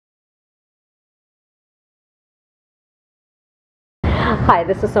Hi,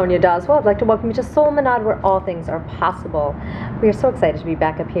 this is Sonya. I'd like to welcome you to Solmanad, where all things are possible. We are so excited to be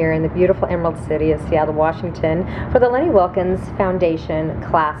back up here in the beautiful Emerald City of Seattle, Washington for the Lenny Wilkens Foundation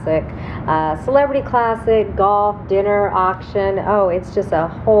Classic. Celebrity Classic, golf, dinner, auction. Oh, it's just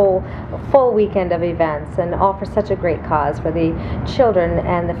a full weekend of events, and all for such a great cause for the children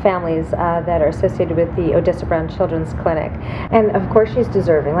and the families that are associated with the Odessa Brown Children's Clinic. And of course, she's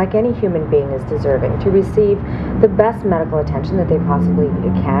deserving, like any human being is deserving, to receive the best medical attention that they possibly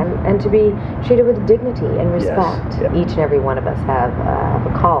can, and to be treated with dignity and respect. Yes, yeah. Each and every one of us have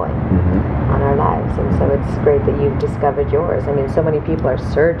a calling on our lives, and so it's great that you've discovered yours. I mean, so many people are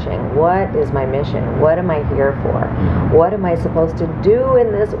searching, what is my mission? What am I here for? What am I supposed to do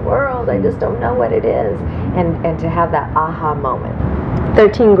in this world? I just don't know what it is. And to have that aha moment.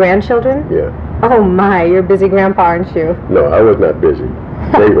 13 grandchildren? Yeah. Oh my, you're a busy grandpa, aren't you? No, I was not busy.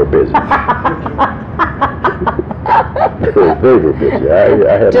 They were busy. They were busy.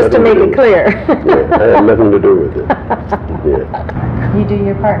 I had just to make it clear. Yeah, I had nothing to do with it. Yeah. You do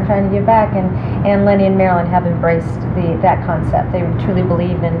your part in trying to give back, and Lenny and Marilyn have embraced that concept. They truly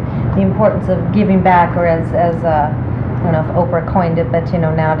believe in the importance of giving back, or as I don't know if Oprah coined it, but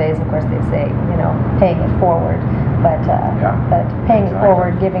nowadays, of course, they say paying it forward. But paying it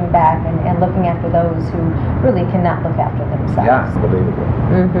forward, giving back, and looking after those who really cannot look after themselves. Yeah, unbelievable.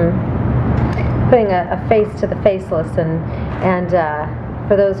 Putting a face to the faceless, and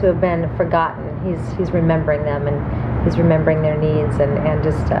for those who have been forgotten, he's remembering them, and he's remembering their needs, and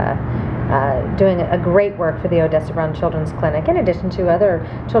just doing a great work for the Odessa Brown Children's Clinic, in addition to other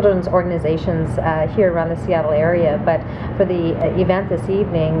children's organizations here around the Seattle area. But for the event this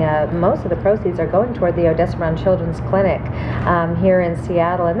evening, most of the proceeds are going toward the Odessa Brown Children's Clinic here in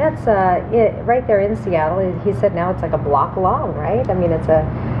Seattle, and that's right there in Seattle. He said now it's like a block long, right? I mean, it's a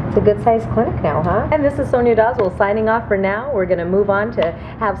good-sized clinic now, huh? And this is Sonya signing off for now. We're going to move on to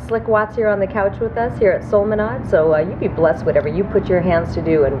have Slick Watts here on the couch with us here at Solmanad. So you be blessed whatever you put your hands to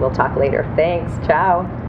do, and we'll talk later. Thanks. Ciao.